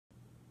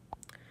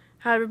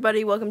Hi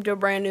everybody, welcome to a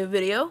brand new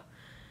video.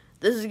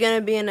 This is going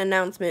to be an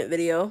announcement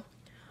video.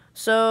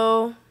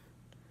 So,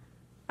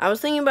 I was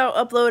thinking about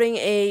uploading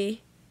a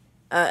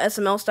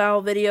SML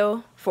style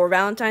video for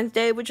Valentine's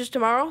Day, which is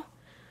tomorrow.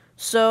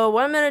 So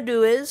what I'm going to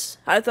do is,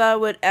 I thought I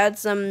would add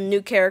some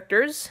new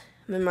characters.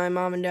 I'm in my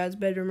mom and dad's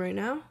bedroom right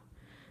now,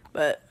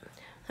 but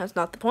that's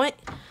not the point.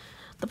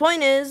 The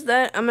point is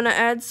that I'm going to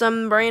add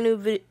some brand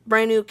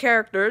new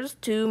characters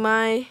to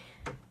my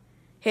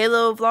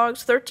Halo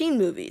Vlogs 13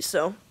 movies.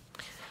 So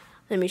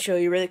let me show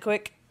you really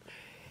quick.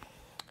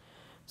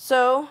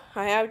 So,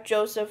 I have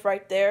Joseph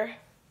right there,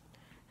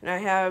 and I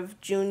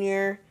have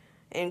Junior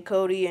and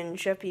Cody and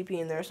Chef PP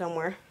in there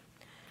somewhere.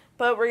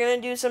 But we're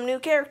going to do some new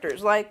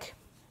characters, like,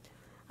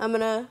 I'm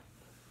going to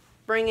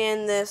bring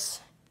in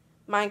this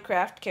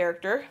Minecraft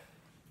character,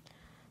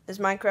 this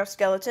Minecraft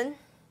skeleton.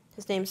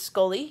 His name's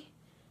Scully,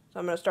 so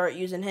I'm going to start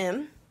using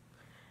him.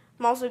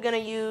 I'm also going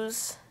to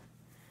use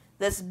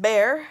this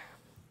bear.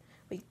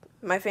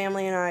 My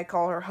family and I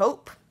call her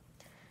Hope.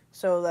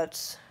 So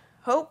that's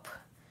Hope.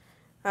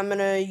 I'm going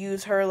to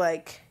use her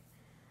like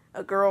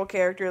a girl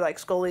character, like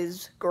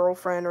Scully's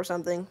girlfriend or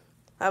something.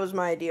 That was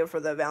my idea for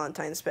the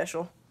Valentine's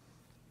special.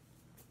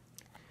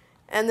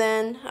 And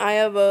then I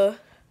have a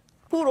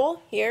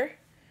poodle here.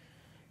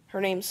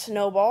 Her name's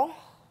Snowball.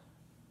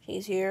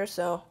 She's here,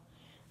 so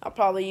I'll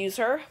probably use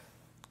her.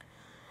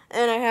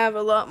 And I have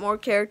a lot more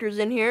characters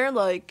in here,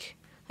 like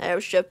I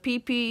have Chef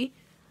PP,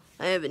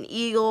 I have an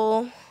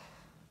eagle,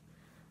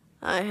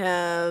 I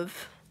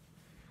have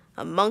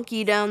a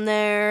monkey down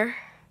there.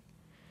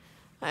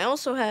 I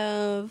also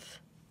have,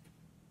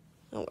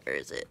 oh, where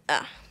is it?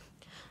 I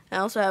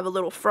also have a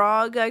little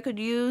frog I could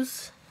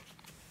use.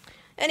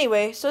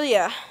 Anyway, so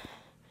yeah,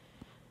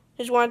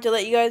 just wanted to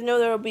let you guys know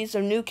there will be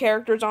some new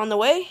characters on the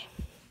way.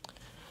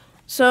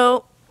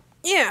 So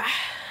yeah,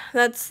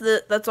 that's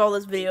all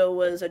this video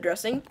was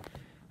addressing.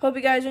 Hope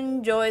you guys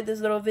enjoyed this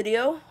little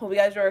video. Hope you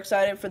guys are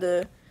excited for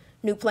the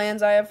new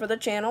plans I have for the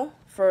channel,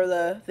 for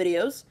the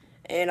videos,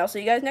 and I'll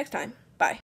see you guys next time. Bye.